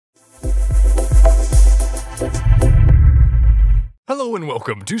Hello and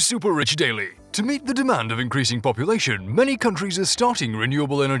welcome to Super Rich Daily. To meet the demand of increasing population, many countries are starting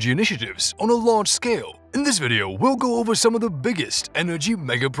renewable energy initiatives on a large scale. In this video, we'll go over some of the biggest energy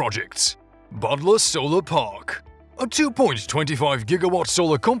mega projects. Badla Solar Park. A 2.25 gigawatt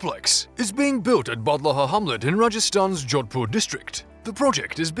solar complex is being built at Badlaha hamlet in Rajasthan's Jodhpur district. The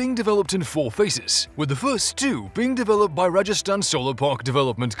project is being developed in 4 phases, with the first 2 being developed by Rajasthan Solar Park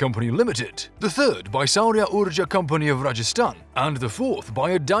Development Company Limited, the third by Saurya Urja Company of Rajasthan, and the fourth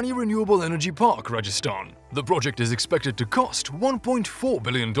by Adani Renewable Energy Park, Rajasthan. The project is expected to cost $1.4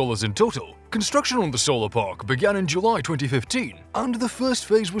 billion in total. Construction on the solar park began in July 2015, and the first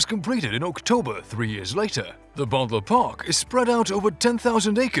phase was completed in October 3 years later. The Badla Park is spread out over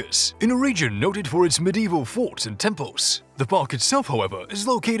 10,000 acres in a region noted for its medieval forts and temples. The park itself, however, is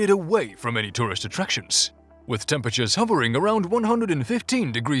located away from any tourist attractions. With temperatures hovering around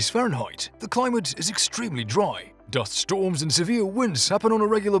 115 degrees Fahrenheit, the climate is extremely dry. Dust storms and severe winds happen on a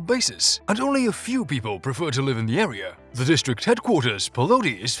regular basis, and only a few people prefer to live in the area. The district headquarters,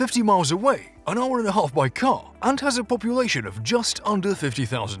 Palodi, is 50 miles away, an hour and a half by car, and has a population of just under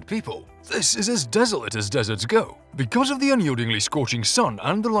 50,000 people. This is as desolate as deserts go. Because of the unyieldingly scorching sun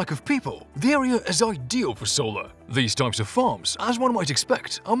and the lack of people, the area is ideal for solar. These types of farms, as one might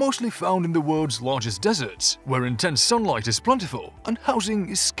expect, are mostly found in the world's largest deserts, where intense sunlight is plentiful and housing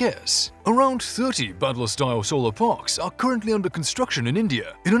is scarce. Around 30 Badla-style solar parks are currently under construction in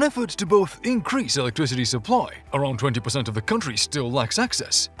India in an effort to both increase electricity supply, around 20% of the country still lacks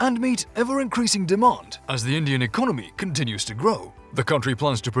access, and meet ever-increasing demand as the Indian economy continues to grow. The country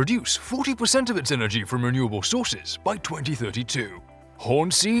plans to produce 40% of its energy from renewable sources by 2032.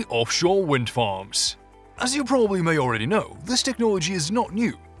 Hornsea Offshore Wind Farms. As you probably may already know, this technology is not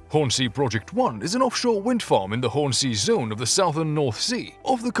new. Hornsea Project 1 is an offshore wind farm in the Hornsea zone of the southern North Sea,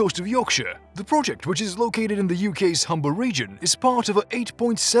 off the coast of Yorkshire. The project, which is located in the UK's Humber region, is part of a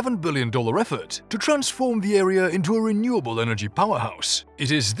 $8.7 billion effort to transform the area into a renewable energy powerhouse.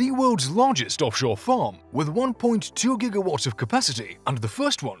 It is the world's largest offshore farm, with 1.2 gigawatts of capacity, and the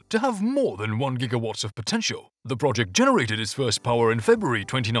first one to have more than 1 gigawatts of potential. The project generated its first power in February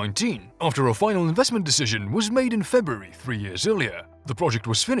 2019, after a final investment decision was made in February 3 years earlier. The project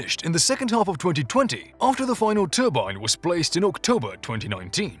was finished in the second half of 2020, after the final turbine was placed in October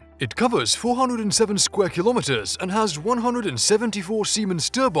 2019. It covers 407 square kilometers and has 174 Siemens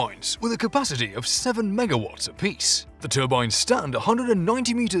turbines with a capacity of 7 megawatts apiece. The turbines stand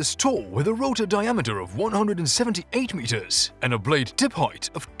 190 meters tall with a rotor diameter of 178 meters and a blade tip height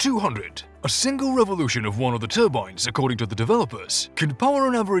of 200. A single revolution of one of the turbines, according to the developers, can power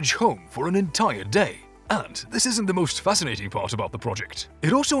an average home for an entire day. And this isn't the most fascinating part about the project.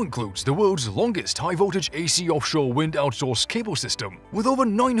 It also includes the world's longest high-voltage AC offshore wind outsourced cable system, with over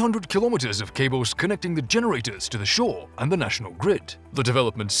 900 kilometers of cables connecting the generators to the shore and the national grid. The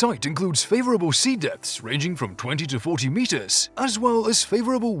development site includes favorable sea depths ranging from 20 to 40 meters, as well as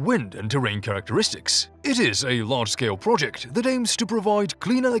favorable wind and terrain characteristics. It is a large-scale project that aims to provide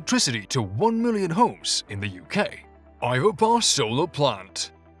clean electricity to 1 million homes in the UK. Ivanpah Solar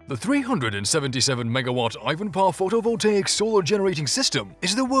Plant. The 377-megawatt Ivanpah photovoltaic solar generating system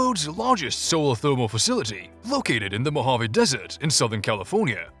is the world's largest solar thermal facility, located in the Mojave Desert in Southern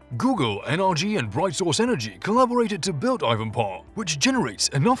California. Google, NRG, and BrightSource Energy collaborated to build Ivanpah, which generates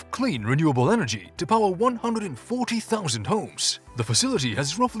enough clean renewable energy to power 140,000 homes. The facility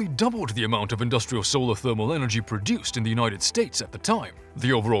has roughly doubled the amount of industrial solar thermal energy produced in the United States at the time.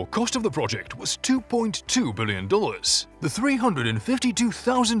 The overall cost of the project was $2.2 billion. The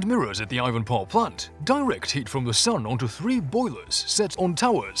 352,000 mirrors at the Ivanpah plant direct heat from the sun onto 3 boilers set on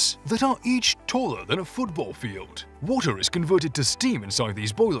towers that are each taller than a football field. Water is converted to steam inside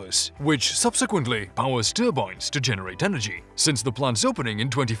these boilers, which subsequently powers turbines to generate energy. Since the plant's opening in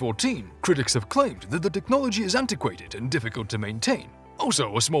 2014, critics have claimed that the technology is antiquated and difficult to maintain.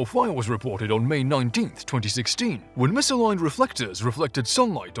 Also, a small fire was reported on May 19, 2016, when misaligned reflectors reflected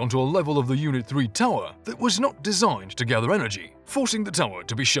sunlight onto a level of the Unit 3 tower that was not designed to gather energy, forcing the tower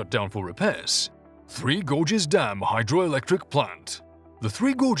to be shut down for repairs. Three Gorges Dam Hydroelectric Plant. The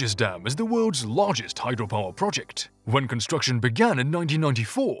Three Gorges Dam is the world's largest hydropower project. When construction began in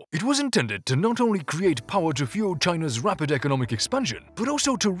 1994, it was intended to not only create power to fuel China's rapid economic expansion, but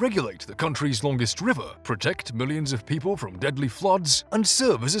also to regulate the country's longest river, protect millions of people from deadly floods, and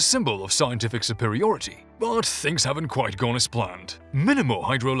serve as a symbol of scientific superiority. But things haven't quite gone as planned. Minimal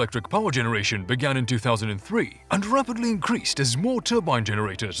hydroelectric power generation began in 2003 and rapidly increased as more turbine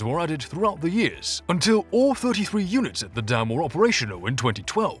generators were added throughout the years, until all 33 units at the dam were operational in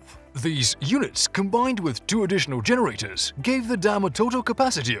 2012. These units, combined with 2 additional generators, gave the dam a total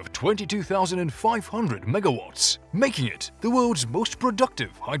capacity of 22,500 megawatts, making it the world's most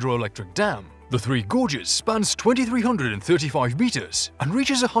productive hydroelectric dam. The Three Gorges spans 2,335 meters and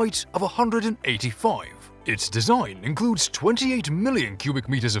reaches a height of 185. Its design includes 28 million cubic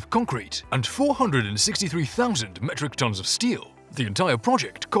meters of concrete and 463,000 metric tons of steel. The entire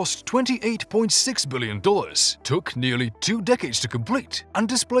project cost $28.6 billion, took nearly 2 decades to complete, and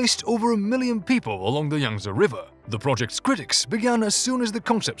displaced over 1 million people along the Yangtze River. The project's critics began as soon as the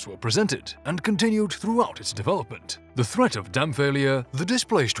concepts were presented and continued throughout its development. The threat of dam failure, the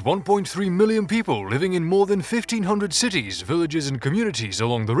displaced 1.3 million people living in more than 1,500 cities, villages and communities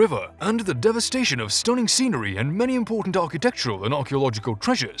along the river, and the devastation of stunning scenery and many important architectural and archaeological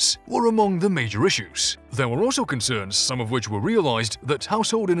treasures were among the major issues. There were also concerns, some of which were realized, that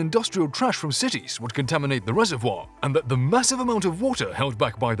household and industrial trash from cities would contaminate the reservoir, and that the massive amount of water held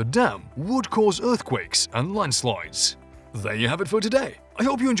back by the dam would cause earthquakes and landslides. There you have it for today. I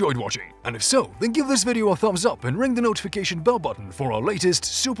hope you enjoyed watching, and if so, then give this video a thumbs up and ring the notification bell button for our latest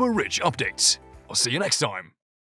super rich updates. I'll see you next time.